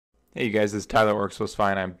Hey you guys, this is Tyler Works Was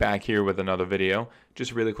Fine. I'm back here with another video.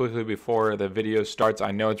 Just really quickly before the video starts,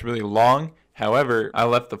 I know it's really long. However, I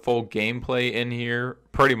left the full gameplay in here,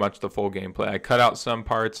 pretty much the full gameplay. I cut out some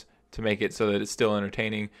parts to make it so that it's still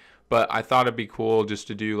entertaining. But I thought it'd be cool just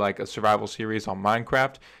to do like a survival series on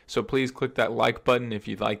Minecraft. So please click that like button if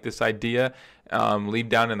you like this idea. Leave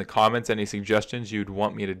down in the comments any suggestions you'd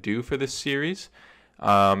want me to do for this series.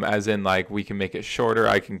 As in, like, we can make it shorter,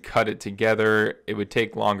 I can cut it together. It would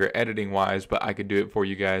take longer editing wise, but I could do it for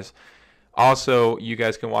you guys. Also, you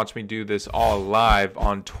guys can watch me do this all live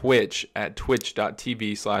on Twitch at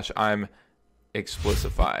twitch.tv/I'm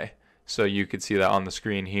Xplicify. So you could see that on the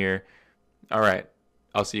screen here. Alright,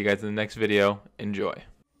 I'll see you guys in the next video. Enjoy.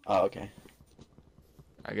 Oh, okay.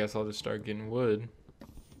 I guess I'll just start getting wood.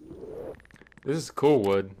 This is cool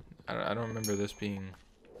wood. I don't remember this being...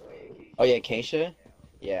 Oh yeah, acacia?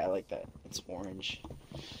 Yeah, I like that. It's orange.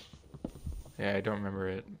 Yeah, I don't remember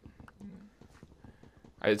it.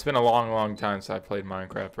 It's been a long time since I played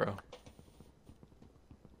Minecraft, bro.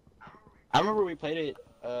 I remember we played it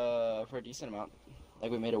for a decent amount.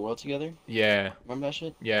 Like we made a world together. Yeah. Remember that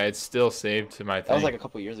shit? Yeah, it's still saved to my thing. That was like a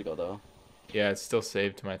couple years ago though. Yeah, it's still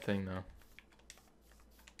saved to my thing though.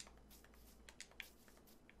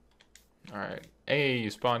 Alright. Hey,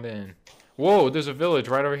 you spawned in. Whoa, there's a village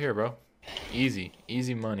right over here, bro. Easy.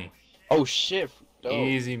 Easy money. Oh shit. Dope.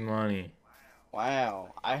 Easy money.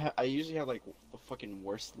 Wow. I usually have like the fucking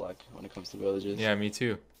worst luck when it comes to villages. Yeah, me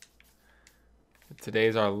too.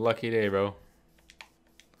 Today's our lucky day, bro.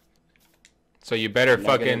 So you better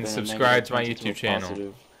fucking subscribe to my YouTube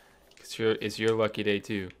channel. It's your lucky day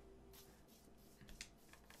too.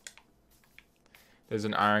 There's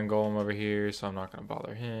an iron golem over here, so I'm not gonna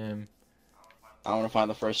bother him. I want to find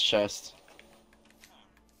the first chest.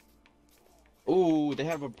 Ooh, they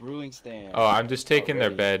have a brewing stand. Oh, I'm just taking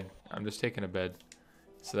their bed. I'm just taking a bed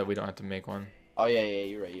so that we don't have to make one. Oh yeah,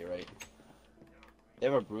 you're right. They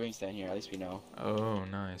have a brewing stand here, at least we know. Oh,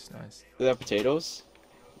 nice. Do they have potatoes?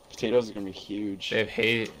 Potatoes are gonna be huge. They have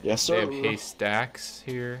hay. Yes, sir. They have hay stacks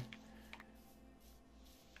here.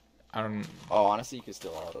 I don't. Oh, honestly, you could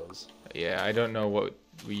steal all those. Yeah, I don't know what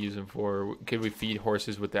we use them for. Could we feed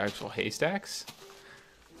horses with the actual haystacks?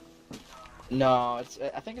 No,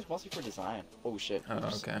 I think it's mostly for design. Oh shit. Oh,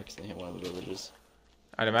 okay. I hit one of the villages.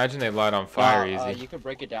 I'd imagine they light on fire easy. You could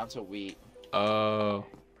break it down to wheat. Oh.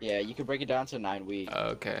 Yeah, you could break it down to 9 wheat.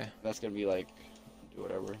 Okay. That's gonna be like, do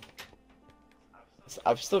whatever.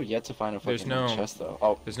 I've still yet to find a fucking chest though.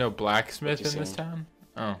 Oh. There's no blacksmith in this town?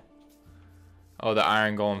 Oh. Oh, the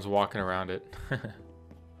iron golem's walking around it.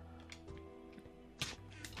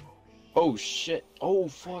 Oh shit. Oh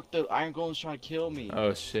fuck, the iron golem's trying to kill me.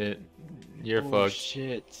 Oh shit. You're fucked. Oh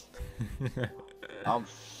shit. I'm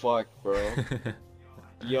fucked, bro.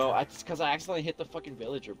 Yo, it's cause I accidentally hit the fucking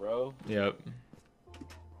villager, bro. Yep.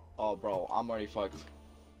 Oh bro, I'm already fucked.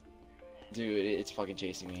 Dude, it's fucking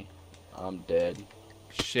chasing me. I'm dead.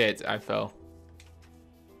 Shit, I fell.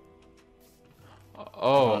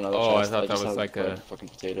 Oh, I thought that was like a fucking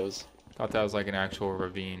potatoes. Thought that was like an actual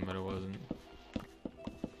ravine, but it wasn't.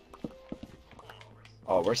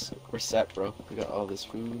 Oh, we're set, bro. We got all this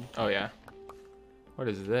food. Oh yeah. What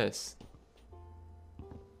is this?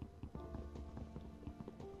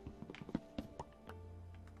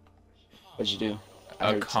 What'd you do?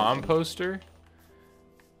 A composter?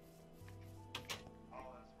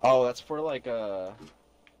 Oh, that's for like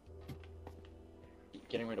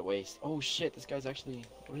getting rid of waste. Oh shit, this guy's actually,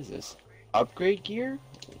 what is this? Upgrade gear?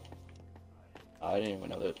 I didn't even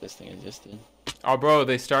know that this thing existed. Oh bro,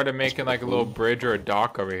 they started making like a little bridge or a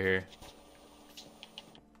dock over here.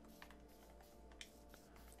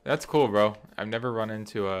 That's cool, bro. I've never run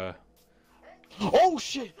into a... Oh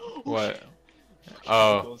shit! What?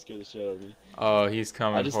 Oh. Don't scare the shit out of me. Oh, he's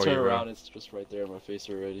coming for you, bro. I just turn around, it's just right there in my face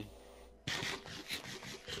already.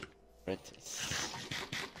 Right.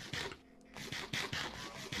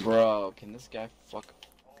 Bro, can this guy fuck?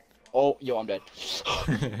 Oh, yo, I'm dead.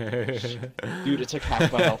 Dude, it took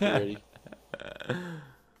half my health already.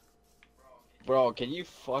 Bro, can you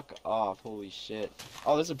fuck off? Holy shit.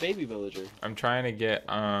 Oh, there's a baby villager. I'm trying to get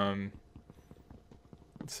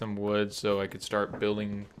some wood so I could start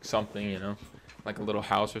building something, you know, like a little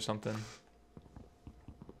house or something.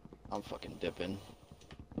 I'm fucking dipping.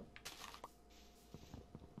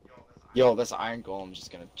 Yo, this iron golem is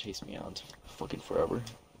just gonna chase me out fucking forever.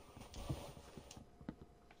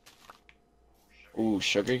 Ooh,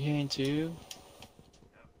 sugarcane too?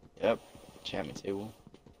 Yep, enchantment table.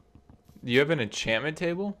 Do you have an enchantment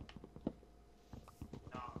table?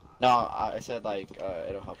 No, I said like,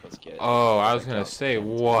 it'll help us get... Oh, I was gonna say,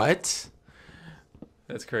 what?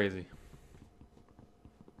 That's crazy.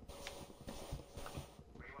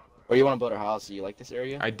 Or you want to build a house? Do you like this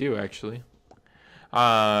area? I do actually.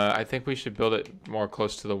 I think we should build it more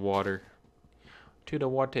close to the water. To the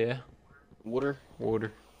water. Water?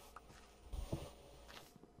 Water.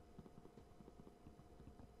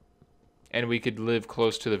 And we could live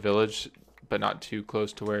close to the village, but not too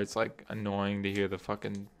close to where it's like annoying to hear the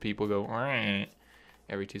fucking people go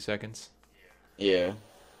every 2 seconds. Yeah.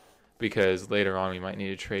 Because later on we might need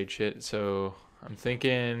to trade shit. So I'm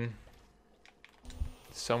thinking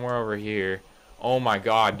somewhere over here. Oh my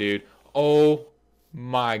god, dude. Oh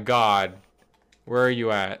my god. Where are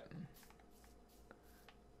you at?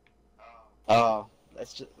 Oh,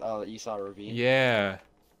 that's just. Oh, you saw a ravine? Yeah.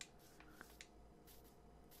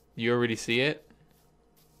 You already see it?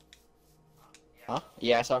 Huh?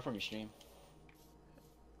 Yeah, I saw it from your stream.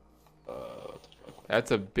 What the fuck?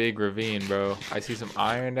 That's a big ravine, bro. I see some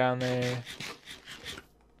iron down there.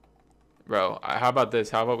 Bro, how about this?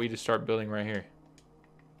 How about we just start building right here?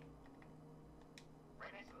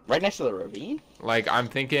 Right next to the ravine? Like, I'm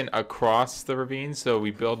thinking across the ravine, so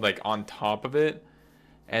we build, like, on top of it.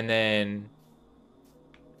 And then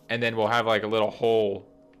we'll have, like, a little hole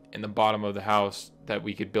in the bottom of the house that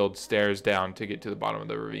we could build stairs down to get to the bottom of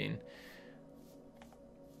the ravine.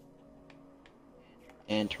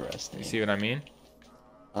 Interesting. You see what I mean?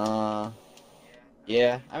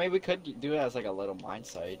 Yeah. I mean, we could do it as like a little mine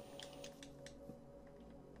site.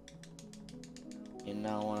 You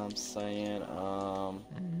know what I'm saying?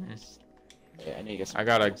 Yeah, I need to get some. I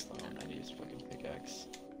got a cobblestone. I need to use fucking pickaxe.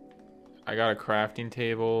 I got a crafting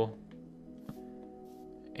table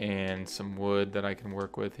and some wood that I can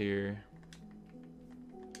work with here.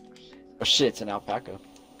 Oh shit, it's an alpaca.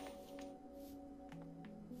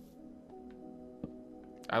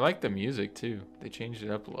 I like the music too. They changed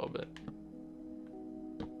it up a little bit.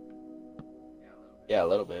 Yeah, a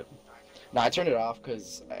little bit. No, I turned it off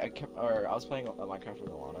because I was playing Minecraft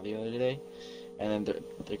with Alana the other day, and then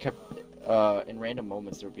they kept in random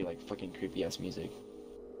moments there would be like fucking creepy ass music.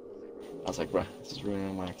 I was like, bruh, this is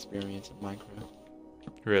ruining my experience of Minecraft.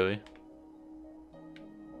 Really?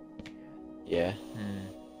 Yeah. Hmm.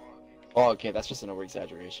 Oh, okay, that's just an over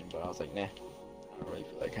exaggeration, but I was like, nah, I don't really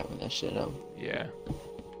feel like having that shit up. Yeah.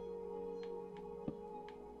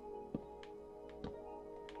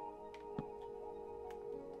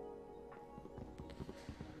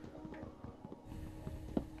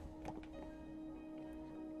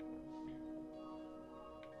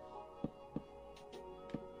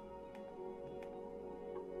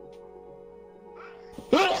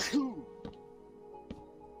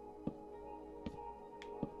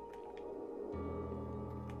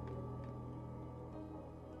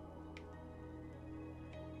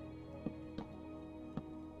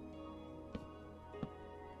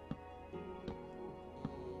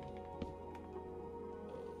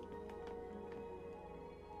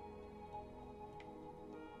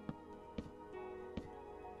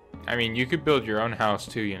 I mean, you could build your own house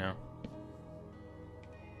too, you know.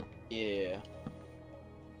 Yeah.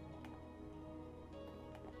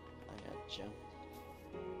 I gotcha.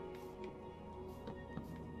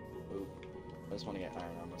 Ooh. I just want to get iron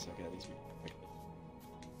armor so I can at least be.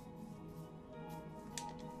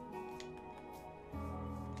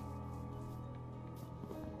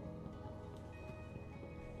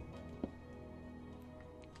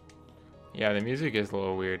 Yeah, the music is a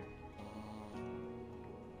little weird.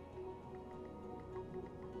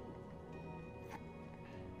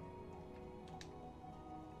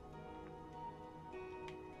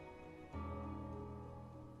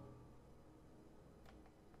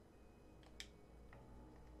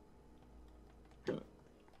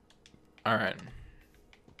 Alright.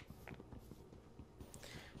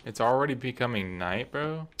 It's already becoming night,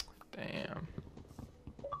 bro? Damn.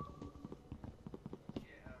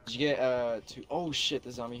 Did you get to? Oh shit!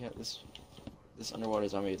 The zombie had this underwater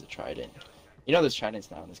zombie has a trident. You know there's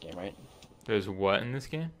tridents now in this game, right? There's what in this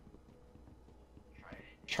game?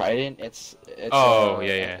 Trident. It's Oh,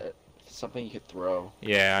 yeah. something you could throw.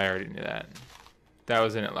 Yeah, I already knew that. That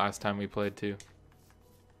was in it last time we played too.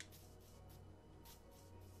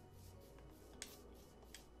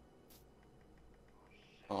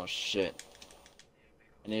 Oh shit!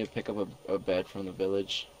 I need to pick up a bed from the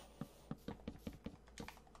village.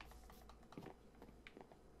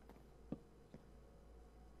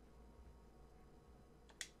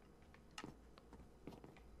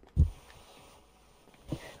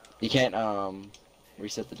 You can't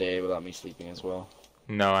reset the day without me sleeping as well.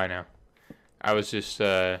 No, I know. I was just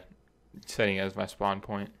setting it as my spawn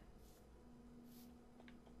point.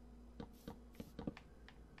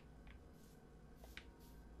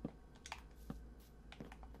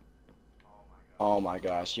 Oh my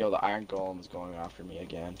gosh, yo, the iron golem's going after me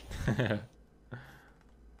again.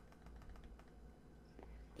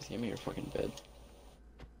 Just give me your fucking bed.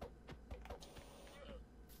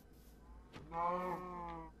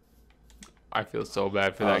 I feel so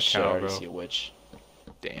bad for Oh that shit, I cow, already bro. see a witch.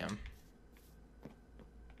 Damn.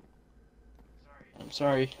 I'm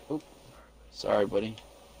sorry. Oop. Sorry, buddy.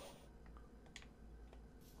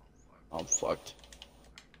 I'm fucked.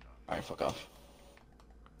 Alright, fuck off.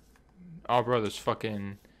 Oh, bro, there's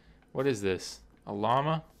fucking... What is this? A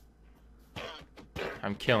llama?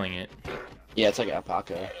 I'm killing it. Yeah, it's like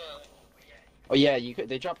alpaca. Oh yeah, you could.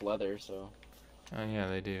 They drop leather, so Oh, yeah,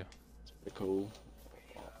 they do. it's pretty cool.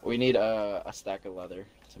 We need a stack of leather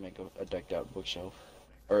to make a decked out bookshelf.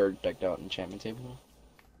 Or decked out enchantment table.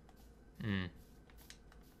 Hmm.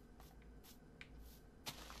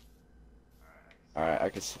 Alright, I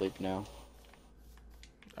can sleep now.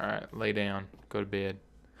 Alright, lay down. Go to bed.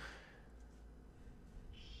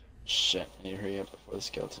 Shit, I need to hurry up before the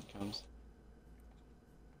skeleton comes.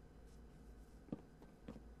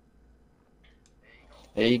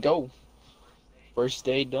 There you go. First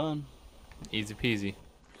day done. Easy peasy.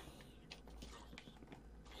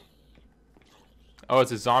 Oh,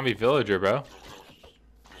 it's a zombie villager, bro.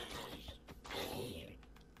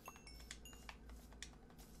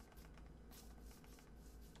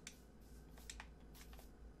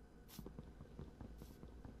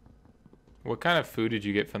 What kind of food did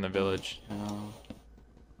you get from the village?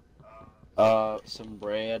 Some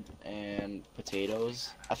bread and potatoes.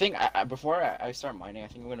 I think before I start mining, I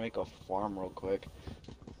think I'm gonna make a farm real quick,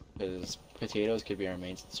 because potatoes could be our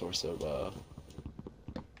main source of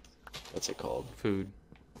what's it called? Food.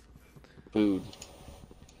 Food.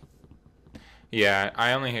 Yeah,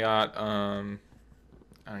 I only got I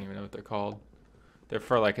don't even know what they're called. They're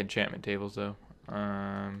for like enchantment tables though.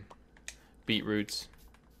 Beetroots.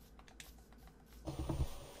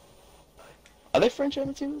 Are they French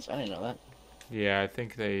enchantment tables? I didn't know that. Yeah, I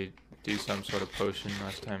think they do some sort of potion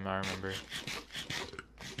last time I remember.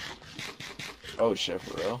 Oh shit,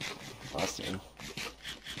 for real? Last team.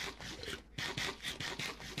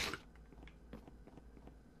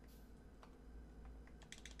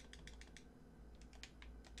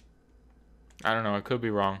 I don't know, I could be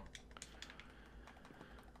wrong.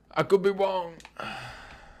 I could be wrong.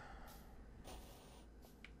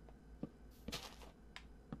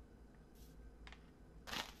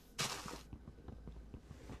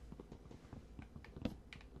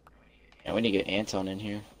 And we need to get Anton in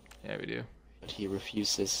here, Yeah, we do. but he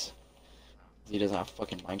refuses. He doesn't have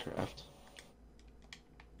fucking Minecraft.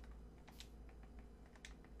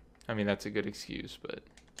 I mean, that's a good excuse, but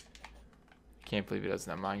I can't believe he doesn't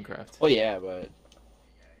have Minecraft. Well, yeah, but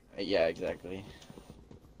yeah, exactly.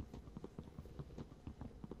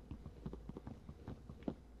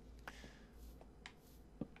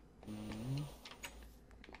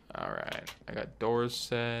 Alright, I got doors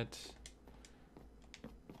set.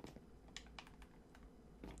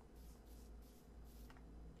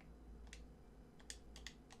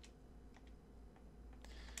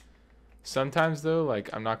 Sometimes though, like,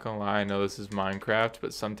 I'm not gonna lie, I know this is Minecraft,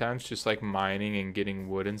 but sometimes just like mining and getting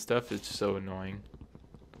wood and stuff is so annoying.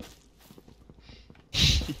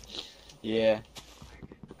 Yeah,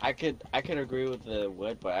 I could agree with the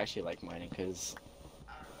wood, but I actually like mining because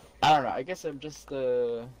I don't know. I guess I'm just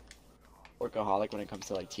a workaholic when it comes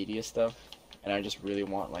to like tedious stuff, and I just really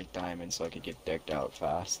want like diamonds so I could get decked out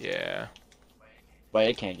fast. Yeah. But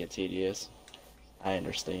it can't get tedious. I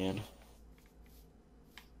understand.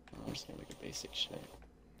 I'm just gonna make a basic shit.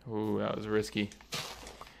 Ooh, that was risky.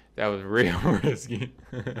 That was real risky.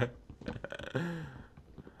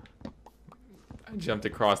 I jumped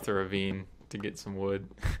across the ravine to get some wood.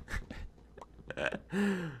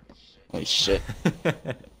 Holy shit.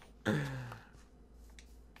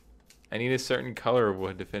 I need a certain color of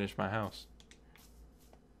wood to finish my house.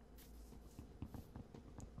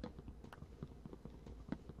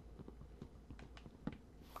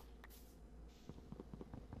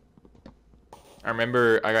 I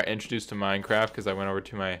remember I got introduced to Minecraft because I went over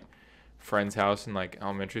to my friend's house in like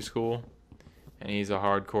elementary school, and he's a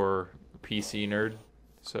hardcore PC nerd,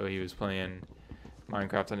 so he was playing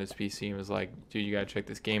Minecraft on his PC and was like, dude, you gotta check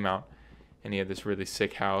this game out. And he had this really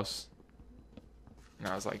sick house, and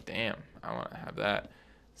I was like, damn, I want to have that.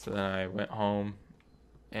 So then I went home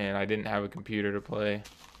and I didn't have a computer to play,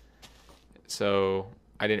 so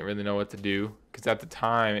I didn't really know what to do because at the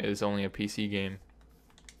time it was only a PC game.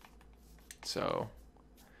 So,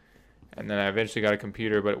 and then I eventually got a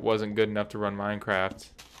computer, but it wasn't good enough to run Minecraft.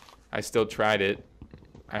 I still tried it.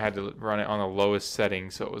 I had to run it on the lowest setting,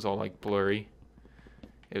 so it was all like blurry.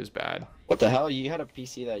 It was bad. What the hell? You had a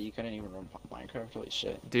PC that you couldn't even run Minecraft? Holy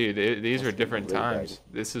shit. Dude, these were Must be different way back. times.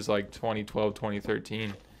 This is like 2012,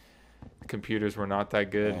 2013. Computers were not that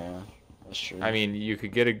good. Yeah, that's true. I mean, you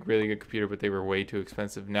could get a really good computer, but they were way too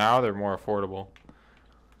expensive. Now they're more affordable.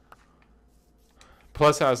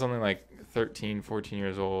 Plus, I was only like 13, 14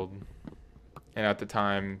 years old. And at the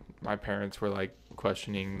time, my parents were like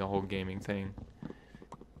questioning the whole gaming thing.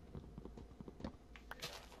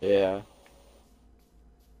 Yeah.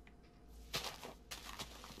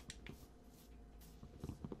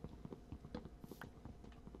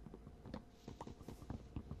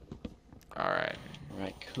 Alright.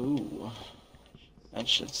 Alright, cool. That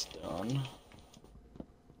shit's done.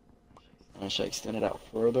 I should extend it out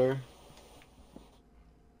further.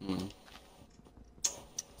 Hmm.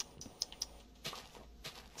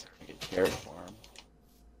 Make a carrot farm.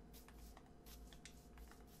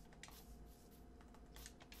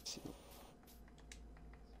 Let's see.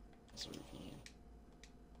 It's a ravine.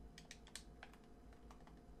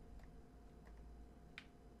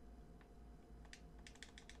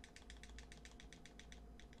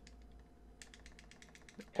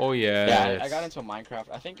 Oh, yeah. Yeah, I got into Minecraft.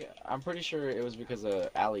 I'm pretty sure it was because of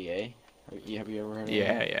Ali A. Have you ever heard of him?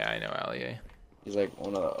 Yeah, I know Ali. He's like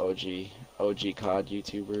one of the OG COD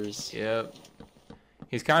YouTubers. Yep.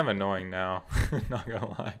 He's kind of annoying now. Not gonna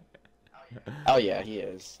lie. Oh yeah, he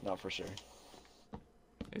is. No, for sure.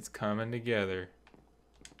 It's coming together.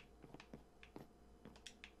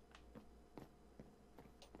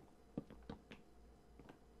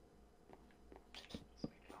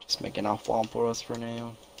 Just making our farm for us for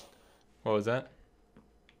now. What was that?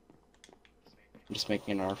 I'm just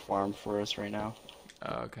making our farm for us right now.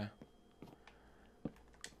 Oh, okay.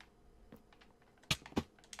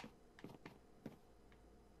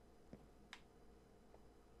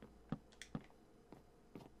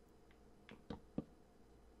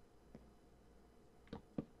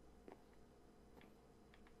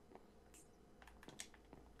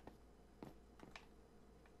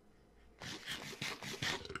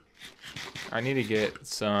 I need to get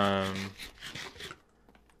some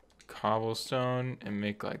cobblestone and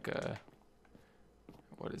make like a,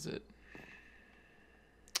 what is it?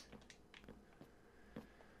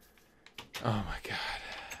 Oh my god.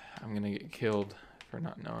 I'm gonna get killed for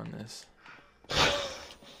not knowing this.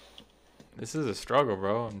 This is a struggle,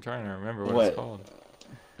 bro. I'm trying to remember what it's called.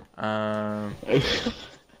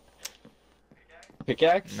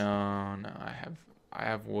 Pickaxe? No, I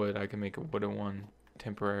have wood. I can make a wooden one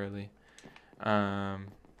temporarily.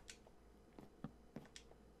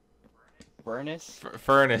 Furnace?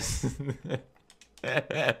 Furnace.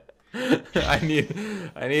 I need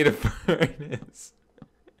a furnace.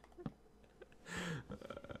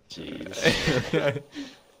 Jeez.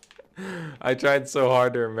 I tried so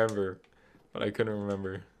hard to remember, but I couldn't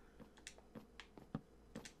remember.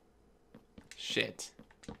 Shit.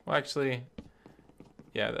 Well, actually,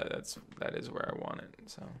 yeah, that is where I want it.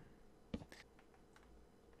 So.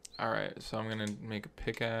 Alright, so I'm gonna make a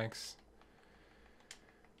pickaxe.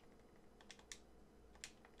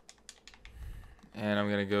 And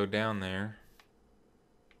I'm gonna go down there.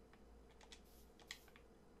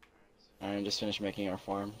 Alright, just finished making our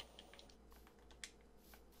farm.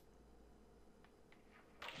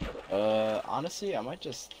 Honestly, I might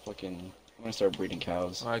just I'm gonna start breeding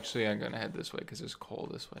cows. Well, actually, I'm gonna head this way because there's coal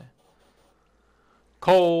this way.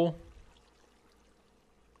 Coal!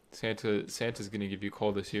 Santa's gonna give you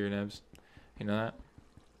coal this year, Nebs. You know that?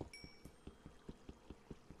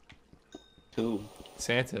 Who?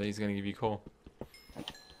 Santa, he's gonna give you coal.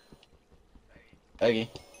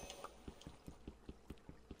 Okay.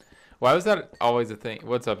 Why was that always a thing?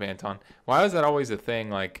 What's up, Anton? Why was that always a thing?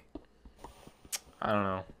 Like, I don't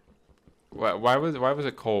know. Why was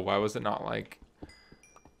it coal? Why was it not like?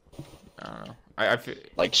 I don't know. I feel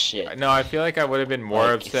like shit. No, I feel like I would have been more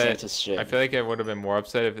like upset. Santa's shit. I feel like I would have been more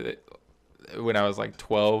upset when I was like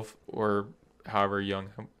 12 or however young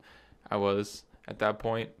I was at that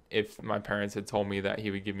point, if my parents had told me that he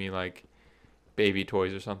would give me like baby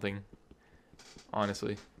toys or something.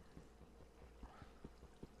 Honestly.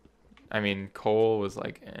 I mean, coal was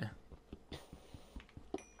like, eh.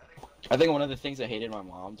 I think one of the things I hated my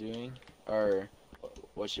mom doing, or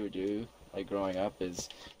what she would do, like growing up, is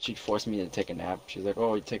she'd force me to take a nap. She's like,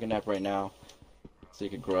 "Oh, you take a nap right now, so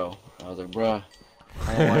you could grow." And I was like, "Bruh,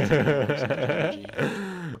 I don't want to take a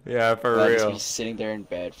nap." Yeah, for but real. I just be sitting there in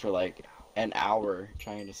bed for like an hour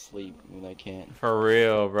trying to sleep when I can't. For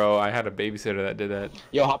real, bro. I had a babysitter that did that.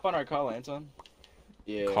 Yo, hop on our call, Anton.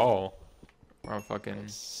 Yeah. Call? We're fucking.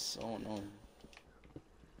 That's so annoying.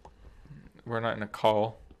 We're not in a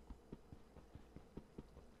call.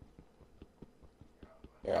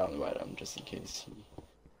 Here, I'll invite him just in case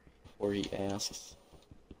before he asks.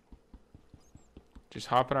 Just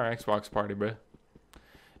hop in our Xbox party, bro.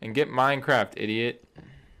 And get Minecraft, idiot.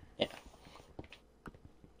 Yeah.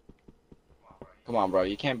 Come on, bro.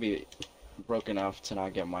 You can't be broke enough to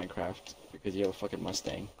not get Minecraft because you have a fucking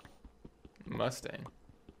Mustang. Mustang.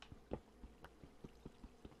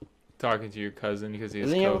 Talking to your cousin because he has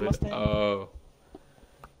Doesn't he have a COVID. Mustang? Oh.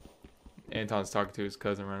 Anton's talking to his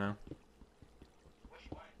cousin right now.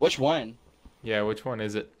 Which one? Yeah, which one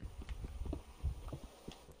is it?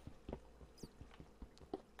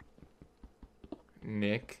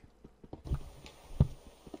 Nick.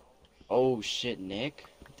 Oh shit, Nick.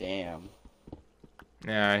 Damn.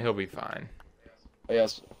 Yeah, he'll be fine. Oh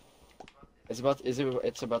yes. It's about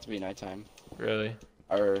to be nighttime. Really?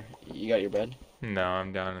 Or you got your bed? No,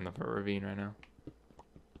 I'm down in the ravine right now.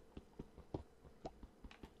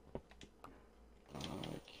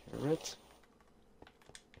 Carrot.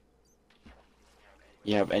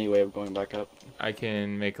 You have any way of going back up? I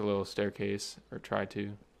can make a little staircase, or try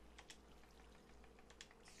to.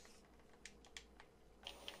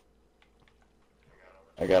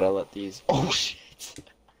 I gotta let these. Oh shit!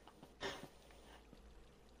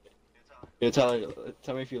 Yeah, tell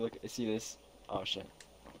me if you see this. Oh shit!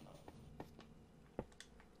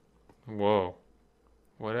 Whoa.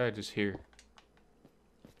 What did I just hear?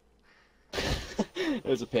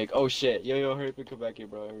 There's a pig. Oh shit! Yo, hurry up and come back here,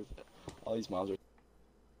 bro. All these mobs are.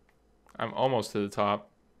 I'm almost to the top.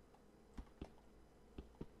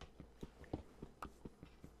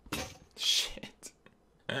 Shit.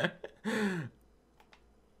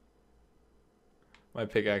 My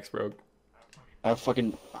pickaxe broke. I have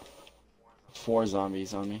fucking 4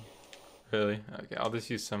 zombies on me. Really? Okay, I'll just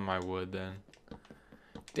use some of my wood then.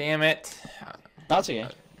 Damn it. That's okay.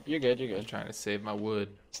 You're good. You're I'm good. trying to save my wood.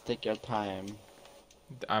 Just take your time.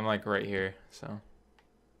 I'm like right here, so.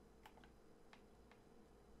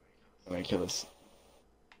 I'm gonna kill this.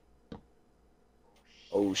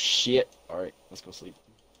 Oh shit! All right, let's go sleep.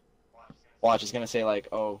 Watch, it's gonna say like,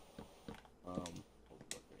 oh,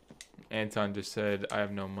 Anton just said, I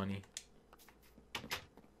have no money.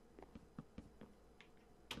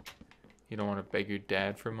 You don't want to beg your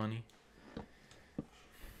dad for money?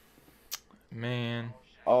 Man.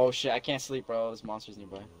 oh shit! I can't sleep, bro. There's monsters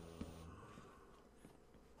nearby.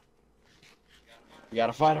 We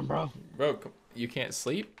gotta fight him, bro. Bro, you can't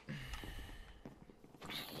sleep?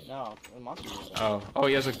 No, the monsters nearby. Oh,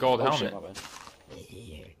 he has a gold Oh helmet. shit! My bad.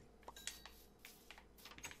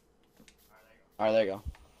 All right, there you go.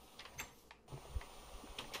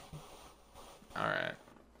 Alright.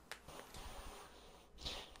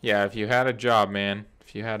 Yeah, if you had a job, man.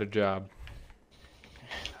 If you had a job.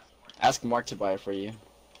 Ask Mark to buy it for you,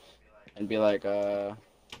 and be like, I'll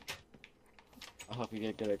help you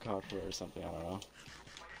get good at COD for it or something. I don't know.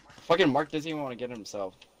 Fucking Mark doesn't even want to get it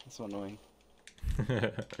himself. That's so annoying.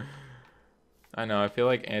 I know, I feel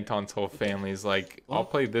like Anton's whole family is like, I'll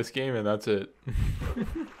play this game and that's it.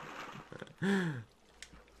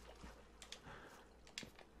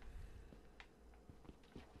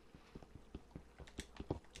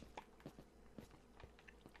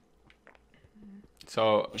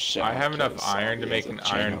 So, Oh, shit, I have okay, enough so iron to he make has a an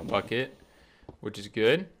chain iron helmet. bucket, which is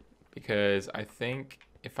good, because I think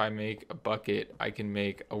if I make a bucket, I can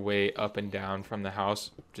make a way up and down from the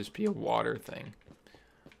house, just be a water thing.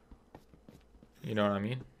 You know what I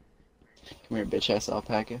mean? Come here, bitch ass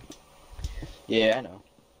alpaca. Yeah, I know.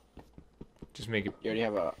 Just make it. You already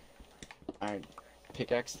have a iron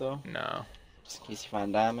pickaxe though, No. just in case you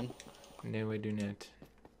find a diamond. No, I do not.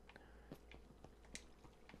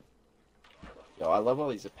 Yo, I love all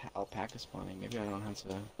these alpacas spawning. Maybe I don't have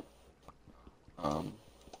to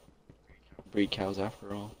breed cows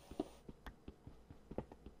after all.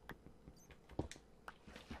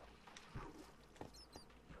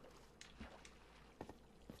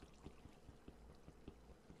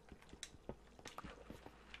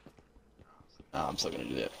 Nah, I'm still gonna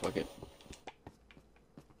do that. Fuck it.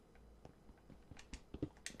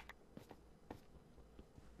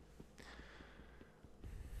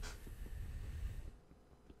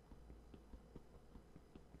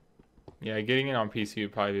 Yeah, getting it on PC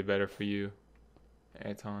would probably be better for you,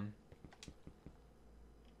 Anton.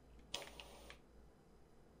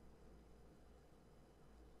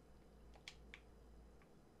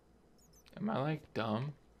 Am I like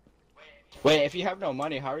dumb? Wait, if you have no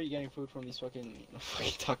money, how are you getting food from these fucking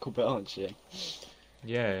Taco Bell and shit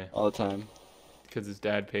Yeah, all the time? because his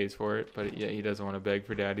dad pays for it, but yeah, he doesn't want to beg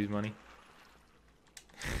for daddy's money.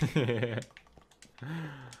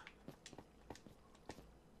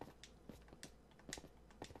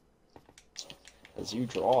 As you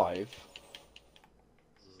drive.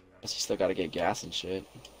 Guess you still gotta get gas and shit.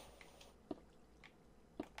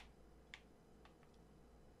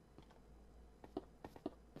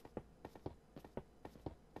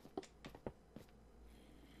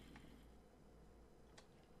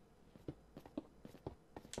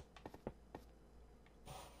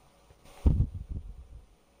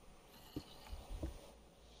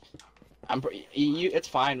 It's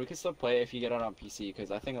fine. We can still play it if you get it on PC, because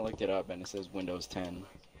I think I looked it up and it says Windows 10.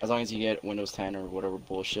 As long as you get Windows 10 or whatever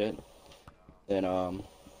bullshit, then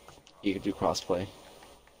you can do crossplay.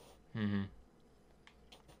 Mm-hmm.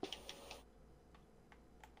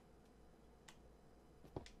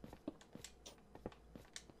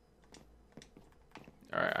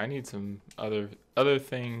 All right, I need some other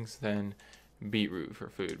things than beetroot for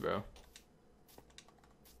food, bro.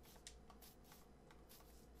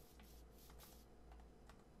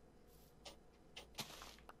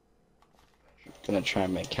 Gonna try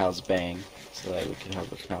and make cows bang so that we can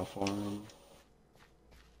have a cow farm.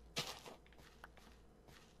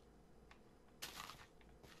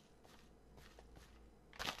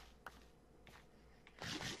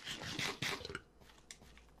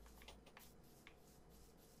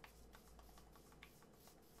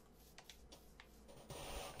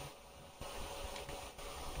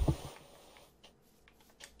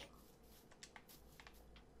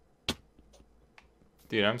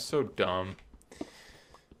 Dude, I'm so dumb.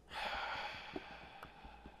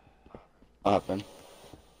 What happened?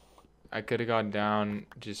 I could have gone down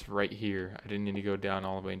just right here. I didn't need to go down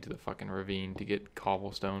all the way into the fucking ravine to get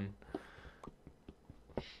cobblestone.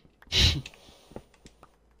 Should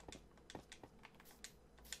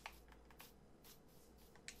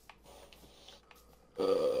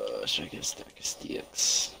I get a stack of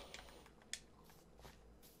sticks?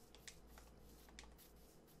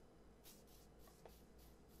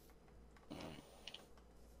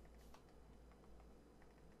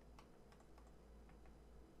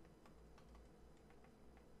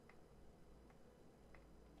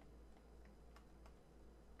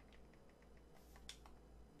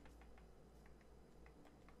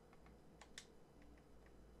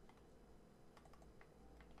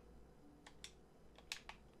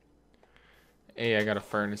 Hey, I got a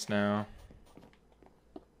furnace now.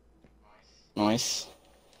 Nice.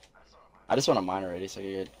 I just want a mine already so I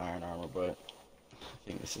can get iron armor, but I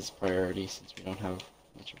think this is priority since we don't have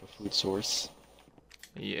much of a food source.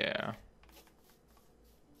 Yeah.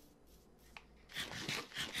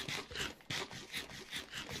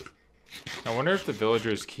 I wonder if the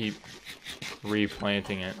villagers keep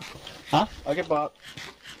replanting it. Huh? Okay, Bob.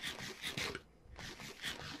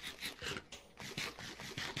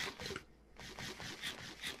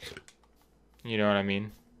 You know what I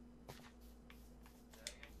mean?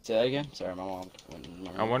 Say that again? Sorry, my mom went in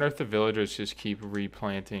my I room. wonder if the villagers just keep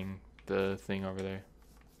replanting the thing over there.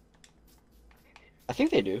 I think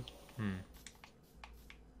they do.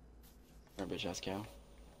 Or bitch ass cow.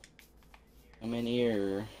 Come in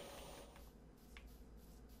here.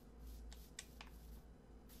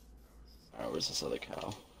 Alright, where's this other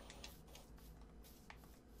cow?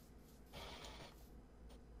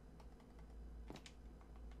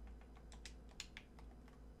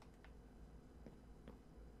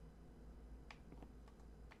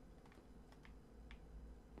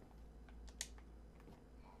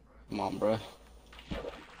 Come on, bruh.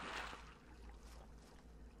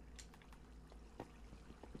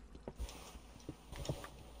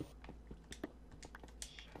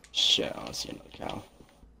 Shit, I don't see another cow.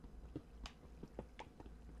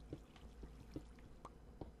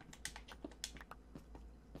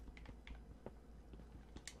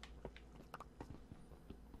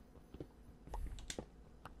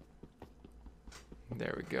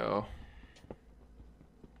 There we go.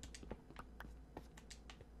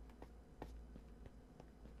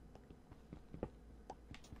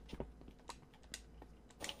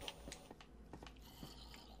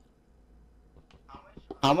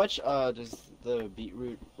 How much does the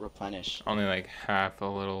beetroot replenish? Only like half a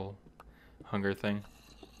little hunger thing.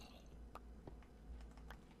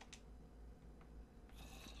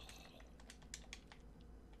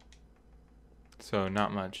 So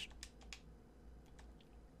not much.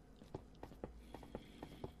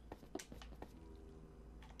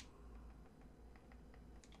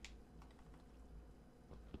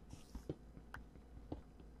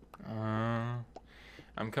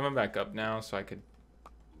 I'm coming back up now so I could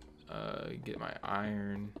get my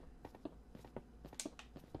iron.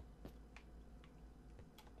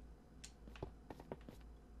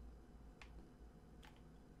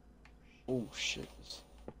 Oh shit.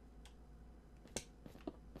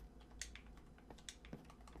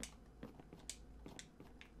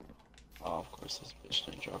 Oh, of course. course this bitch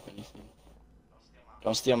didn't drop anything.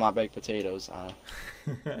 Don't steal my baked potatoes. I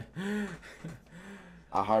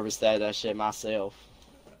harvested that shit myself.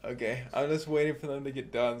 Okay, I'm just waiting for them to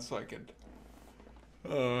get done so I can.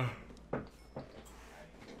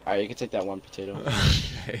 Alright, you can take that one potato.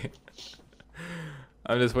 Okay.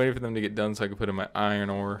 I'm just waiting for them to get done so I can put in my iron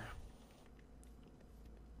ore.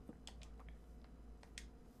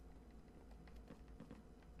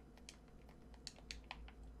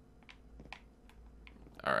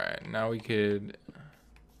 Alright, now we could.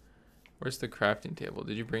 Where's the crafting table?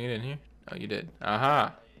 Did you bring it in here? Oh, you did.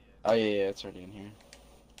 Aha! Oh yeah, it's already in here.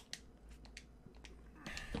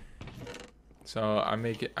 So I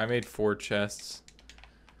made 4 chests.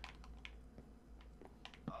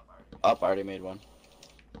 Up, I already made one.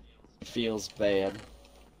 Feels bad.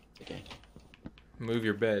 Okay. Move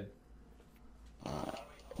your bed.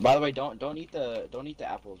 By the way, don't eat the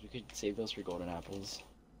apples. We could save those for golden apples.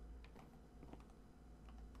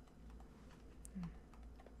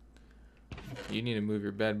 You need to move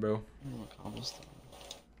your bed, bro.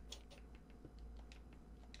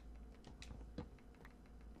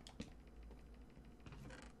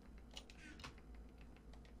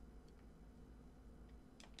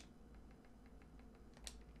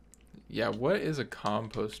 Yeah, what is a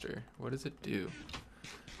composter? What does it do?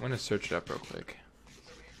 I'm gonna search it up real quick.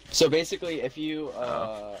 So basically, if you,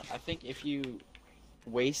 I think if you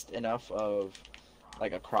waste enough of,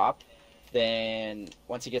 like, a crop, then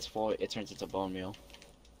once it gets full, it turns into bone meal.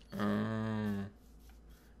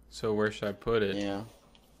 So where should I put it? Yeah.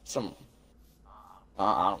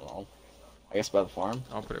 I don't know. I guess by the farm.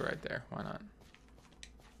 I'll put it right there. Why not?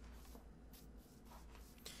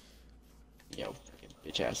 Yo,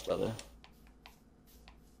 bitch ass leather.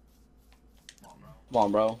 Come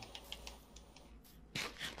on, bro.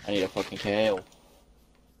 I need a fucking kale.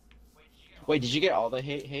 Wait, did you get all the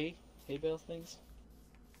hay bales things?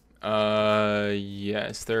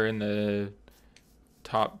 Yes, they're in the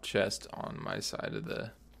top chest on my side of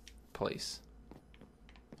the place.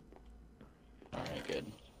 Alright, good.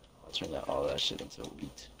 I'll turn all that shit into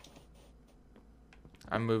wheat.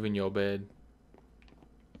 I'm moving your bed.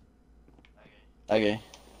 Okay.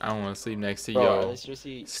 I don't want to sleep next to Bro,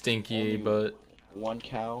 yo stinky butt. One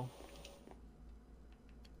cow.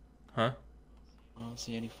 Huh? I don't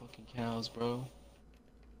see any fucking cows, bro.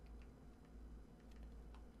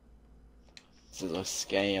 This is a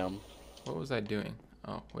scam. What was I doing?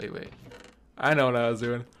 Oh, wait. I know what I was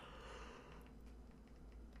doing.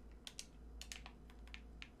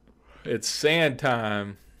 It's sand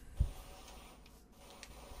time.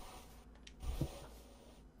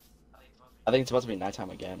 I think it's supposed to be nighttime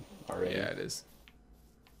again already. Yeah, it is.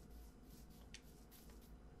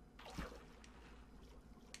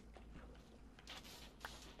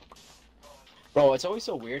 Bro, it's always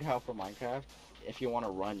so weird how for Minecraft, if you want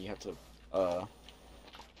to run, you have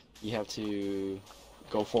to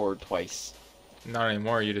go forward twice. Not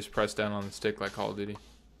anymore. You just press down on the stick like Call of Duty.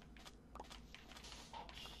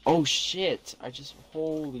 Oh shit!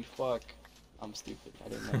 Holy fuck. I'm stupid. I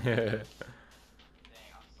didn't know.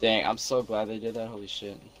 Dang, I'm so glad they did that. Holy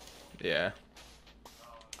shit. Yeah.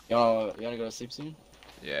 You wanna go to sleep soon?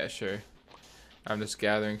 Yeah, sure. I'm just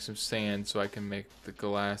gathering some sand so I can make the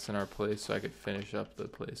glass in our place so I could finish up the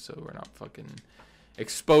place so we're not fucking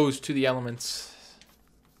exposed to the elements.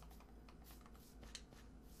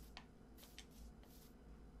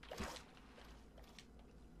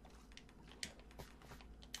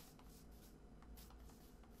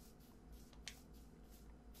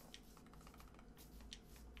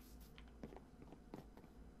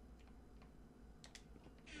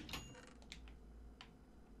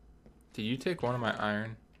 Did you take one of my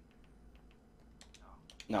iron?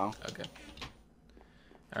 No. Okay.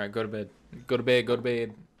 Alright, go to bed. Go to bed, go to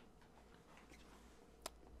bed.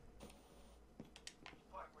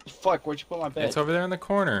 Fuck, where'd you put my bed? It's over there in the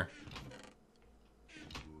corner.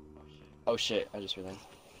 Oh shit, I just realized.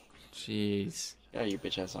 Jeez. Yeah, you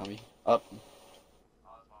bitch ass zombie. Up.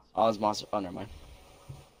 Oh, it's monster. Oh, never mind.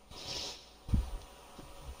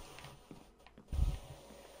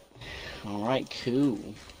 Alright, cool.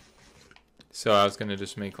 So I was gonna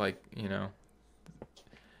just make like,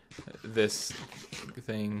 this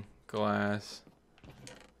thing glass,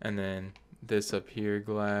 and then this up here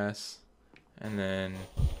glass, and then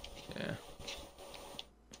yeah.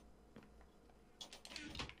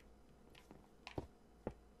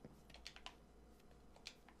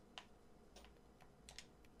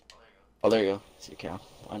 Oh, there you go. See a cow.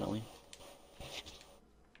 Finally.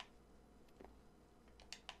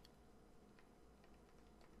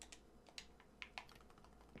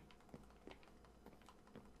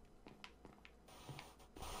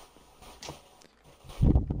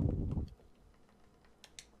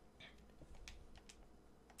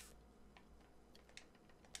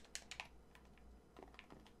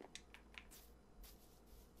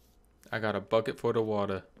 I got a bucket for the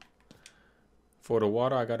water. For the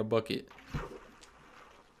water, I got a bucket.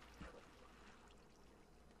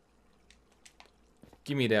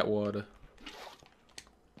 Give me that water.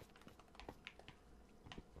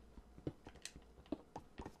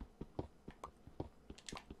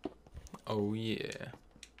 Oh yeah.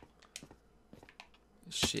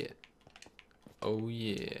 Shit. Oh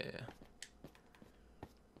yeah.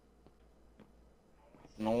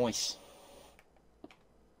 Nice.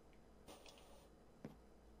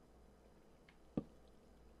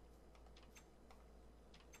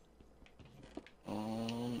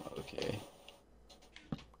 Okay.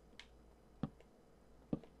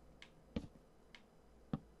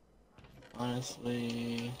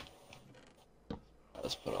 Honestly,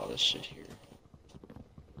 let's put all this shit here.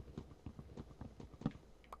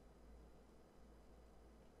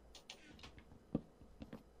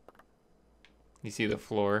 You see the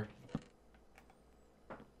floor?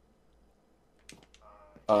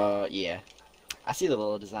 Yeah. I see the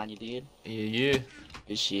little design you did. Yeah, yeah.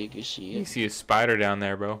 Good shit, good shit. You see a spider down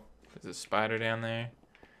there, bro. There's a spider down there.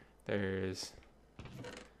 There's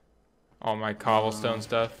all my cobblestone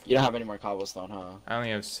stuff. You don't have any more cobblestone, huh? I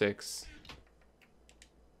only have 6.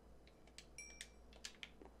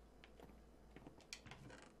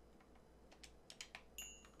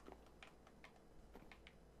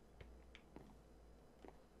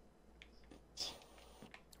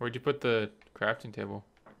 Where'd you put the crafting table?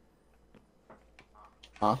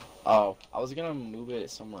 Huh? Oh, I was gonna move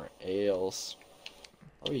it somewhere else.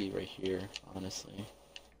 Probably right here, honestly.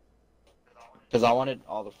 Because I wanted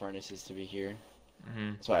all the furnaces to be here.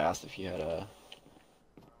 Mm-hmm. That's why I asked if you had a...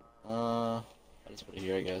 I'll just put it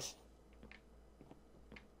here, I guess.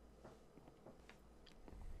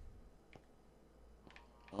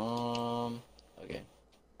 Okay.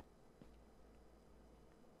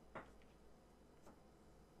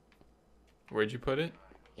 Where'd you put it?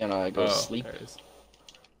 Yeah, no, I go to sleep. There it is.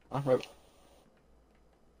 Right.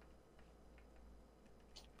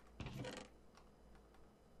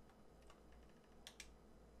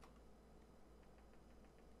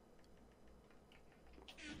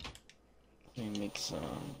 Let me make some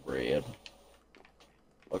bread.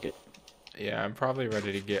 Okay. Yeah, I'm probably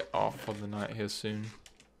ready to get off for the night here soon.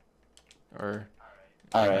 Or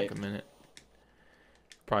All in right. like a minute.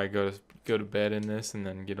 Probably go to bed in this and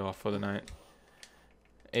then get off for the night.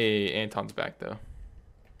 Hey, Anton's back though.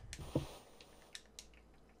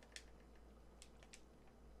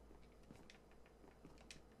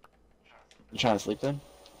 You trying to sleep then?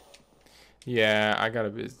 Yeah, I gotta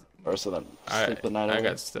be. Or so then sleep the night I away?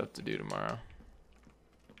 got stuff to do tomorrow.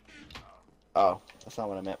 Oh, that's not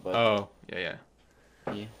what I meant, but... Oh, yeah.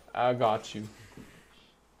 Yeah. I got you.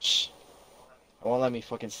 Shh. I won't let me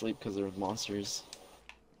fucking sleep because there's monsters.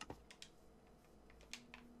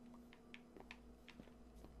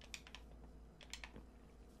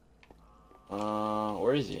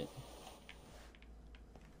 Where is it?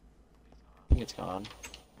 I think it's gone.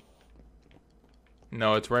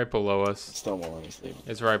 No, it's right below It us. still won't let me sleep.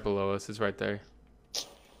 It's right below us. It's right there.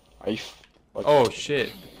 Are you... Oh,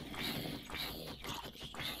 shit.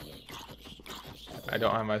 I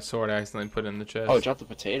don't have my sword. I accidentally put it in the chest. Oh, drop the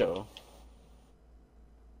potato.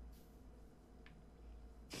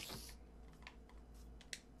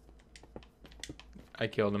 I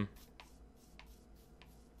killed him.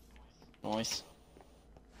 Nice.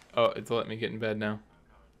 Oh, it's letting me get in bed now.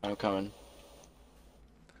 I'm coming.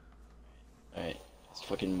 Alright. There's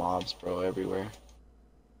fucking mobs, bro, everywhere.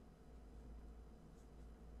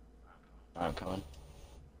 I'm coming.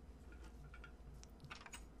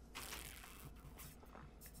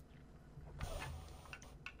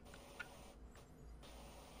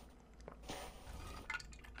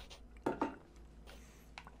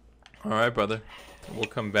 Alright, brother. We'll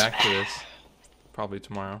come back to this probably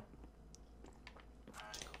tomorrow.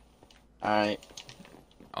 Alright.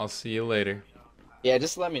 I'll see you later. Yeah,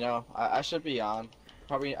 just let me know. I should be on.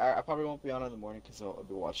 I probably won't be on in the morning because I'll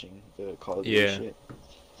be watching the Call of Duty shit.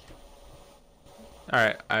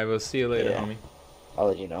 Alright, I will see you later, Yeah. homie. I'll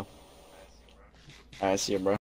let you know. Alright, see you, bro.